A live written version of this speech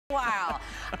Wow.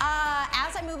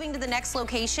 As I'm moving to the next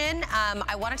location,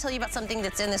 I want to tell you about something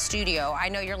that's in the studio. I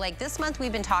know you're like, this month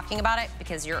we've been talking about it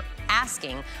because you're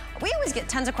asking. We always get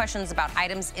tons of questions about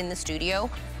items in the studio.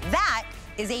 That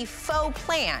is a faux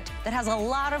plant that has a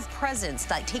lot of presence,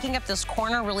 like taking up this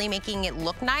corner, really making it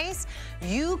look nice.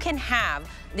 You can have,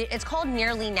 it's called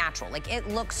nearly natural. Like, it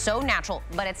looks so natural,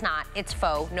 but it's not. It's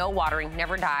faux, no watering,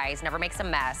 never dies, never makes a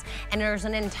mess. And there's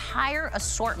an entire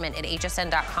assortment at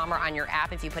hsn.com or on your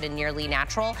app if you put in nearly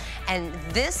natural. And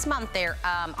this month they're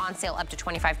on sale up to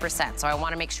 25%. So I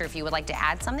want to make sure if you would like to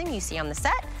add something you see on the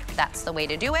set, that's the way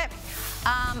to do it.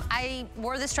 I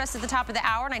wore this dress at the top of the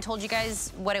hour and I told you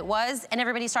guys what it was and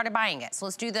everybody started buying it. So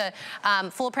let's do the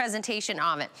full presentation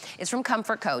of it. It's from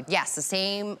Comfort Code. Yes, the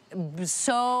same,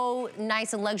 so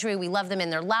nice and luxury. We love them in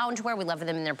their loungewear. We love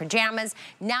them in their pajamas.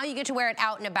 Now you get to wear it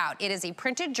out and about. It is a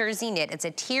printed jersey knit. It's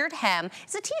a tiered hem.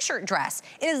 It's a t-shirt dress.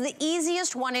 It is the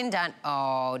easiest one and done.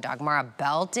 Oh, Dagmara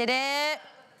belted it.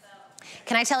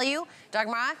 Can I tell you,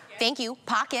 Dagmara, thank you,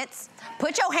 pockets.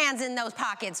 Put your hands in those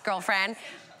pockets, girlfriend.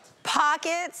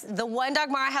 Pockets, the one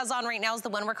Dagmara has on right now is the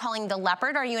one we're calling the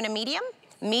leopard. Are you in a medium?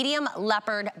 Medium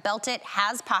leopard belted,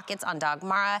 has pockets on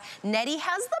Dagmara. Nettie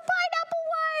has the pineapple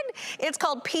one. It's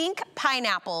called Pink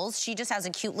Pineapples. She just has a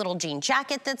cute little jean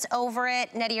jacket that's over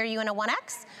it. Nettie, are you in a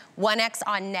 1X? 1X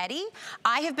on Nettie.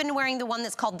 I have been wearing the one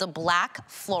that's called the black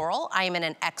floral. I am in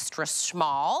an extra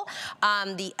small.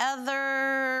 The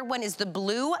other one is the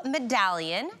blue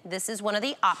medallion. This is one of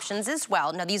the options as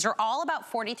well. Now these are all about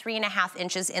 43.5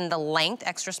 inches in the length,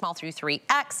 extra small through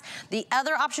 3X. The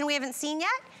other option we haven't seen yet,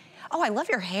 oh, I love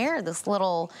your hair, this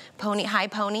little pony, high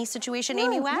pony situation,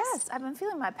 Amy West. Yes, I've been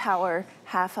feeling my power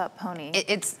half up pony.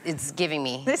 It's giving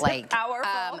me this like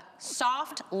powerful.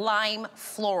 Soft lime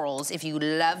florals. If you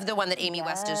love the one that Amy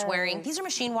West is wearing, these are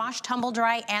machine wash, tumble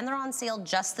dry, and they're on sale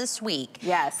just this week.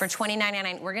 Yes. For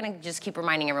 $29.99. We're gonna just keep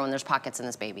reminding everyone there's pockets in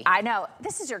this baby. I know.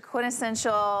 This is your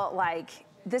quintessential, like,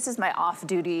 this is my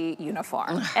off-duty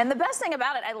uniform. And the best thing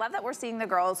about it, I love that we're seeing the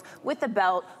girls with the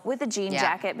belt, with the jean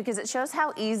jacket, because it shows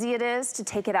how easy it is to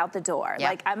take it out the door.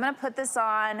 Like, I'm gonna put this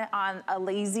on a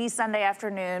lazy Sunday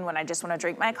afternoon when I just wanna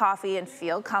drink my coffee and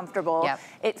feel comfortable.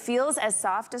 It feels as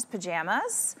soft as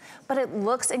pajamas, but it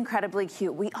looks incredibly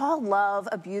cute. We all love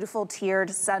a beautiful tiered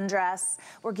sundress.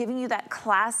 We're giving you that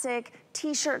classic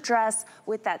t-shirt dress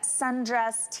with that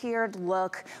sundress tiered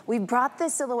look. We brought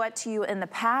this silhouette to you in the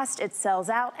past. It sells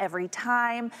out every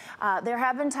time. There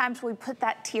have been times we put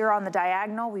that tier on the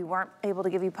diagonal. We weren't able to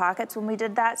give you pockets when we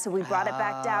did that, so we brought it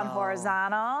back down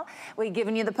horizontal. We've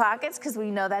given you the pockets because we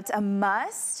know that's a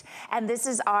must. And this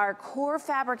is our core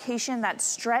fabrication, that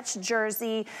stretch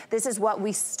jersey. This is what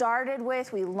we started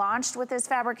with. We launched with this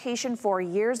fabrication 4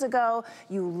 years ago.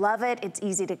 You love it. It's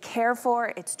easy to care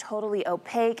for. It's totally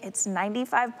opaque. It's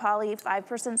 95 poly, 5%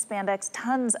 spandex,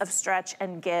 tons of stretch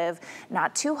and give.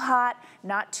 Not too hot,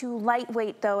 not too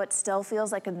lightweight though. It still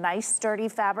feels like a nice sturdy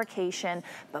fabrication,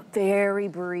 but very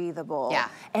breathable.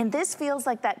 And this feels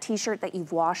like that t-shirt that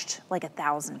you've washed like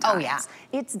 1,000 times.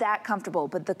 It's that comfortable,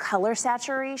 but the color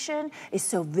saturation is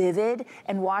so vivid,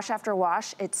 and wash after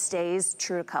wash, it stays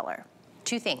true to color.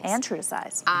 Two things. And true to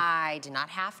size. I did not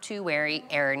have to wear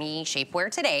any shapewear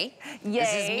today. Yay.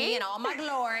 This is me in all my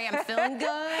glory. I'm feeling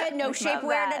good. No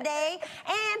shapewear today.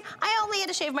 And I only had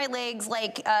to shave my legs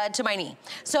like to my knee.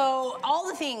 So all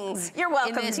the things. You're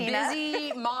welcome, in this Tina.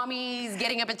 busy mommy's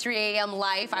getting up at 3 a.m.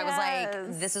 life, I was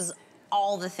like, this is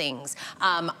all the things.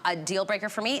 A deal breaker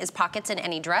for me is pockets in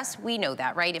any dress. We know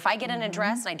that, right? If I get in a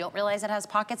dress and I don't realize it has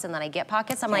pockets and then I get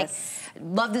pockets, I'm like,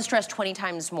 love this dress 20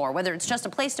 times more. Whether it's just a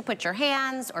place to put your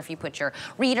hands, or if you put your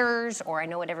readers, or I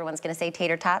know what everyone's gonna say,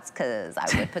 tater tots, because I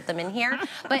would put them in here.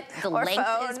 But the length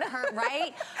is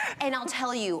right? And I'll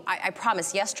tell you, I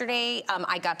promise, yesterday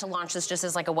I got to launch this just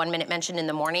as like a 1-minute mention in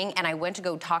the morning, and I went to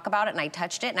go talk about it and I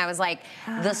touched it and I was like,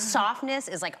 the softness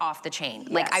is like off the chain.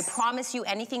 Like, I promise you,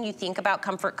 anything you think about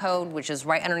Comfort Code, which is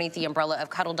right underneath the umbrella of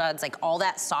Cuddle Duds, like all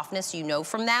that softness you know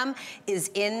from them is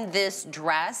in this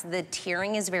dress. The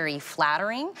tiering is very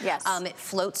flattering. It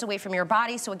floats away from your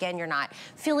body, so again, you're not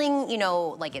feeling, you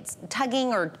know, like it's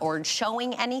tugging or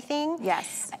showing anything.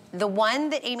 The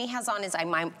one that Amy has on is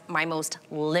my most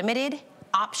limited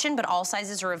option, but all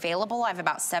sizes are available. I have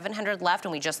about 700 left,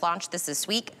 and we just launched this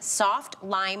week. Soft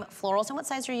lime florals. And what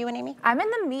size are you in, Amy? I'm in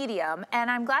the medium,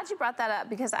 and I'm glad you brought that up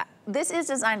because this is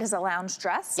designed as a lounge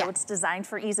dress, so it's designed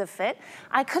for ease of fit.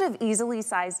 I could have easily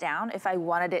sized down if I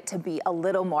wanted it to be a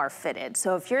little more fitted.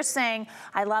 So if you're saying,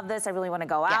 I love this, I really want to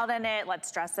go out in it,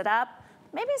 let's dress it up,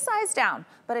 maybe size down.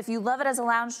 But if you love it as a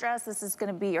lounge dress, this is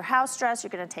gonna be your house dress, you're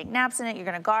gonna take naps in it, you're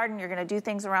gonna garden, you're gonna do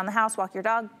things around the house, walk your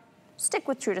dog, stick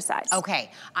with true to size.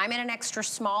 Okay, I'm in an extra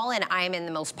small and I'm in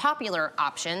the most popular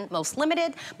option, most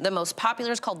limited. The most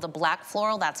popular is called the black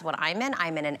floral. That's what I'm in.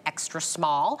 I'm in an extra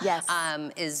small. Yes.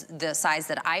 Is the size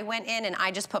that I went in, and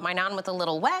I just put mine on with a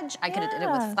little wedge. I could have did it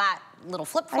with flat little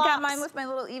flip-flops. I got mine with my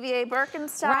little EVA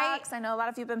Birkenstocks. Right. I know a lot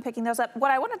of you have been picking those up.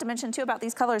 What I wanted to mention too about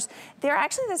these colors, they're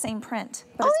actually the same print,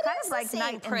 but it's kind of like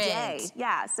night and day.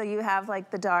 Yeah, so you have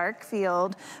like the dark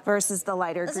field versus the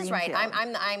lighter green field. This is right.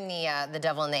 I'm the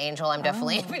devil and the angel. I'm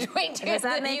definitely in between two. Does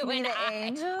that make me the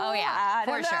angel? Oh yeah,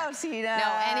 for sure. Tina.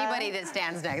 No, anybody that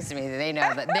stands next to me, they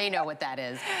know that they know what that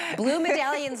is. Blue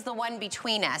Medallion's the one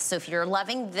between us. So if you're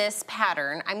loving this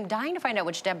pattern, I'm dying to find out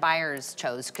which Deb Byers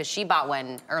chose because she bought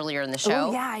one earlier in the show.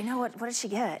 Oh yeah, I know. What did she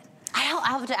get?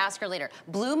 I'll have to ask her later.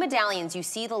 Blue medallions, you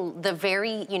see the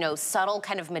very, subtle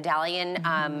kind of medallion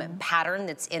pattern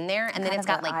that's in there, and then it's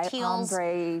got like teals.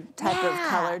 Ombre type of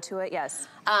color to it, yes.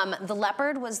 The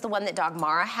leopard was the one that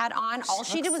Dagmara had on. All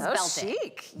she did was belt it.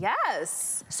 Chic,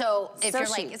 yes. So if you're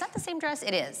like, is that the same dress?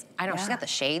 It is. I know, she's got the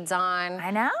shades on.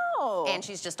 I know. And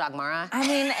she's just Dagmara. I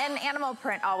mean, and animal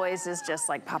print always is just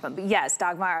like popping. But yes,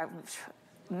 Dagmara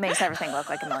makes everything look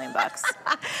like $1 million.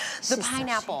 The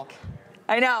pineapple. So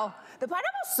I know. The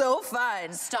pineapple's so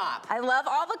fun. Stop. I love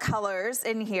all the colors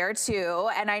in here too,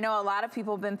 and I know a lot of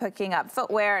people have been picking up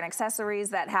footwear and accessories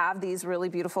that have these really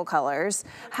beautiful colors.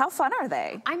 How fun are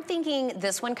they? I'm thinking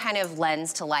this one kind of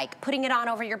lends to like putting it on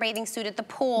over your bathing suit at the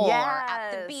pool or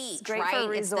at the beach, great right? for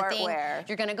resort it's the thing, wear.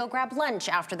 You're gonna go grab lunch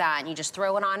after that and you just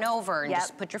throw it on over and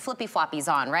just put your flippy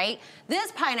floppies on, right?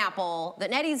 This pineapple that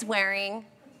Nettie's wearing,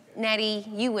 Nettie,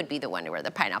 you would be the one to wear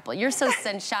the pineapple. You're so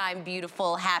sunshine,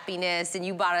 beautiful, happiness, and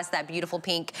you bought us that beautiful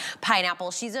pink pineapple.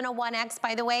 She's in a 1X,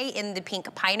 by the way, in the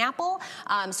pink pineapple.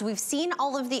 So we've seen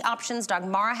all of the options.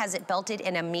 Dagmara has it belted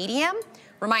in a medium.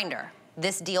 Reminder,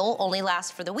 this deal only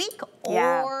lasts for the week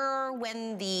or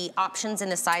when the options and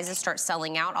the sizes start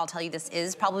selling out. I'll tell you, this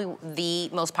is probably the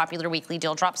most popular weekly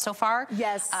deal drop so far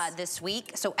this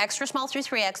week. So extra small through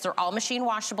 3X, they're all machine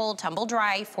washable, tumble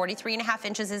dry, 43.5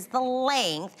 inches is the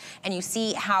length. And you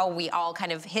see how we all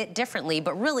kind of hit differently,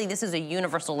 but really this is a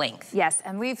universal length. Yes,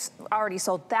 and we've already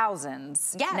sold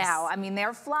thousands now. I mean,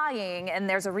 they're flying, and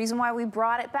there's a reason why we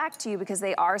brought it back to you because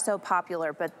they are so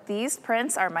popular. But these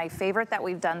prints are my favorite that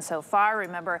we've done so far.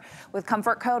 Remember, with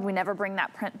Comfort Code, we never bring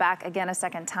that print back again a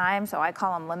second time, so I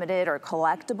call them limited or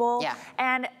collectible.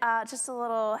 And just a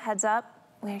little heads up,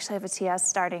 we actually have a TS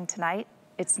starting tonight.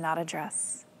 It's not a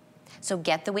dress. So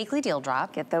get the weekly deal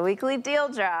drop. Get the weekly deal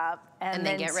drop, and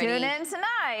then get ready. Tune in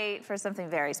tonight for something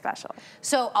very special.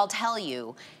 So I'll tell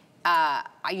you, I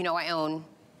own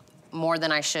more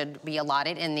than I should be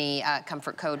allotted in the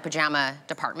Comfort Code pajama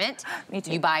department. Me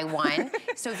too. You buy one.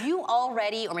 So if you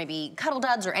already, or maybe Cuddle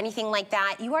Duds or anything like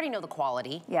that, you already know the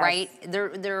quality, right?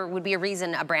 There would be a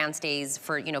reason a brand stays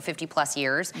for 50 plus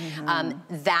years.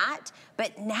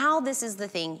 But now this is the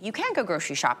thing, you can go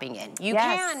grocery shopping in. You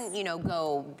can,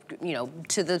 go,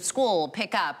 to the school,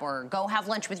 pick up, or go have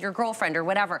lunch with your girlfriend or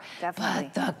whatever.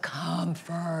 Definitely. But the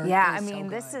comfort is so good.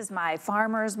 This is my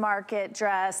farmer's market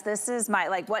dress. This is my,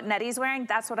 like what Nettie's wearing,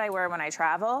 that's what I wear when I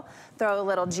travel. Throw a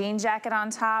little jean jacket on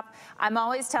top. I'm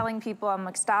always telling people, I'm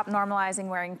like, stop normalizing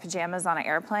wearing pajamas on an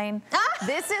airplane.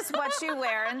 This is what you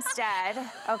wear instead,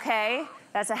 okay?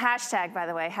 That's a hashtag, by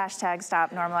the way. Hashtag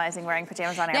stop normalizing wearing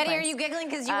pajamas on airplanes. Nettie, are you giggling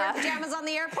because you wear pajamas on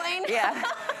the airplane? Yeah.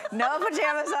 No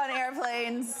pajamas on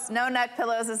airplanes. No neck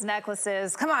pillows as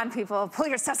necklaces. Come on, people. Pull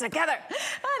yourselves together.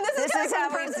 This is how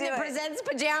the person that presents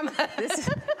pajamas.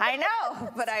 I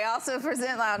know, but I also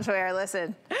present loungewear.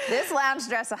 Listen, this lounge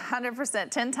dress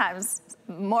 100%, 10 times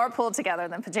more pulled together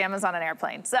than pajamas on an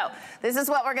airplane. So this is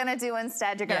what we're gonna do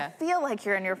instead. You're gonna feel like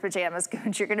you're in your pajamas,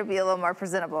 but you're gonna be a little more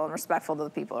presentable and respectful to the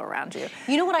people around you.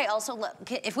 You know what I also love?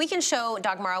 If we can show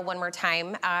Dagmara one more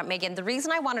time, Megan, the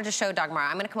reason I wanted to show Dagmara,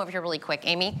 I'm gonna come over here really quick,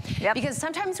 Amy. Because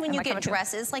sometimes when you get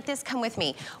dresses like this, come with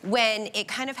me, when it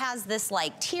kind of has this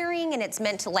like tiering and it's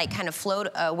meant to like kind of float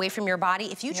away from your body,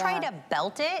 if you try to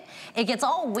belt it, it gets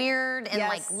all weird and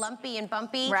like lumpy and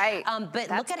bumpy. Right. But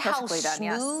look at how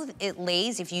smooth it lays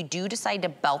if you do decide to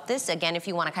belt this. Again, if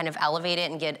you want to kind of elevate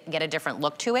it and get a different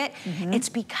look to it, it's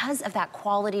because of that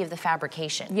quality of the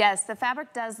fabrication. Yes, the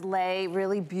fabric does lay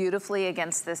really beautifully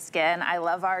against the skin. I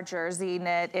love our jersey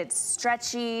knit. It's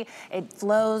stretchy, it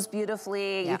flows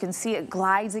beautifully. You can see it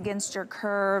glides against your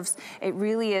curves. It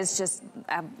really is just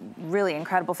a really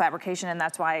incredible fabrication, and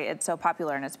that's why it's so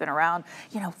popular, and it's been around,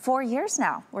 4 years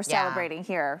now. We're celebrating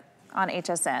here on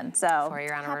HSN. So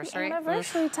 4-year anniversary. Happy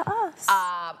anniversary to us.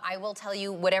 I will tell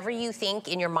you, whatever you think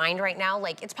in your mind right now,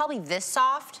 like it's probably this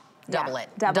soft, double it.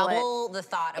 Double the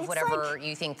thought of whatever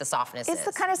you think the softness is. It's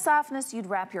the kind of softness you'd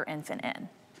wrap your infant in.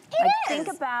 Think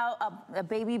about a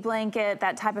baby blanket,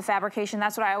 that type of fabrication.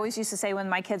 That's what I always used to say when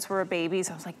my kids were babies.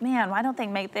 I was like, man, why don't they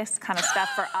make this kind of stuff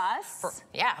for us?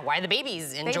 Why are the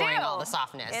babies enjoying all the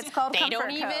softness? It's called comfort code.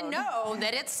 They don't even know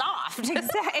that it's soft.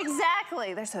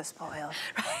 Exactly. They're so spoiled.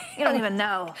 You don't even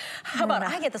know. How about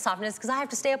I get the softness because I have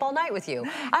to stay up all night with you.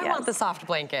 I want the soft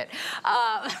blanket.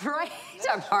 Right?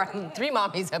 3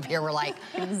 mommies up here were like,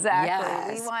 exactly.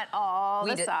 Yes. We want all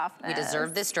the softness. We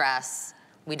deserve this dress.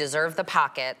 We deserve the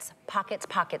pockets. Pockets,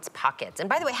 pockets, pockets. And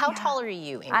by the way, how tall are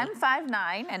you, Amy? I'm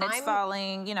 5'9", and it's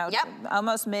falling, you know,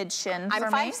 almost mid-shin for me.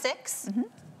 I'm 5'6".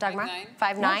 Dagmar?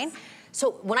 5'9". Yes.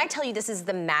 So when I tell you this is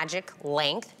the magic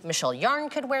length, Michelle Yarn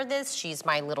could wear this. She's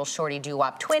my little shorty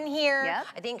doo-wop twin here. Yep.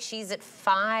 I think she's at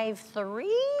 5'3",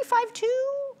 5'2".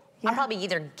 Yeah. I'm probably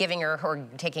either giving her or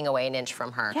taking away an inch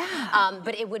from her. Yeah.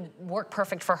 But it would work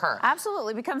perfect for her.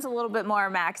 Absolutely. Becomes a little bit more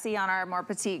maxi on our more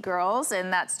petite girls,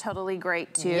 and that's totally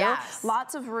great too. Yes.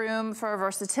 Lots of room for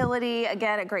versatility.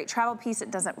 Again, a great travel piece.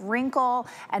 It doesn't wrinkle,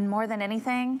 and more than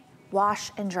anything,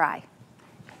 wash and dry.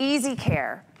 Easy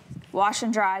care. Wash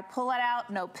and dry. Pull it out.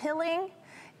 No pilling.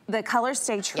 The colors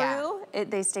stay true,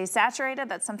 they stay saturated.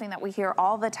 That's something that we hear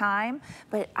all the time.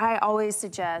 But I always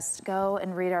suggest go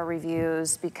and read our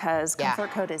reviews because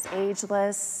Comfort Code is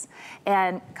ageless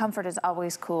and comfort is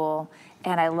always cool.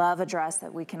 And I love a dress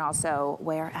that we can also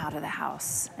wear out of the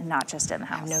house and not just in the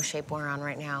house. I have no shapewear on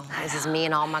right now. This is me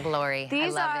in all my glory.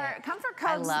 These are Comfort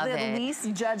Code's the least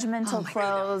judgmental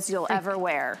clothes you'll ever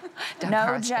wear.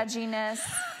 No judginess.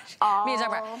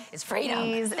 It's freedom.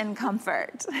 Ease and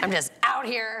comfort. I'm just out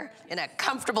here in a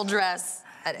comfortable dress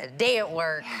at a day at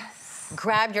work. Yes.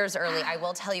 Grab yours early. I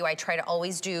will tell you, I try to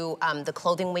always do the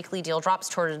clothing weekly deal drops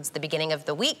towards the beginning of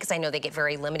the week because I know they get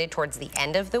very limited towards the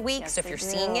end of the week. Yes, so if you're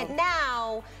seeing it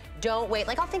now, don't wait.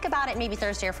 Like, I'll think about it maybe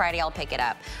Thursday or Friday, I'll pick it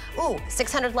up. Ooh,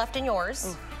 600 left in yours.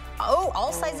 Ooh. Oh,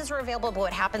 all sizes are available, but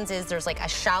what happens is there's like a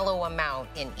shallow amount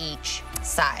in each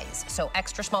size. So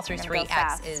extra small through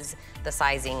 3X is the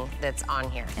sizing that's on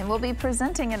here. And we'll be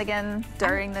presenting it again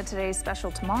during the Today's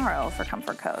Special tomorrow for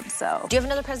Comfort Code, so. Do you have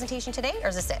another presentation today, or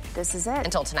is this it? This is it.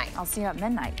 Until tonight? I'll see you at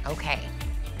midnight. Okay.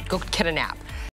 Go get a nap.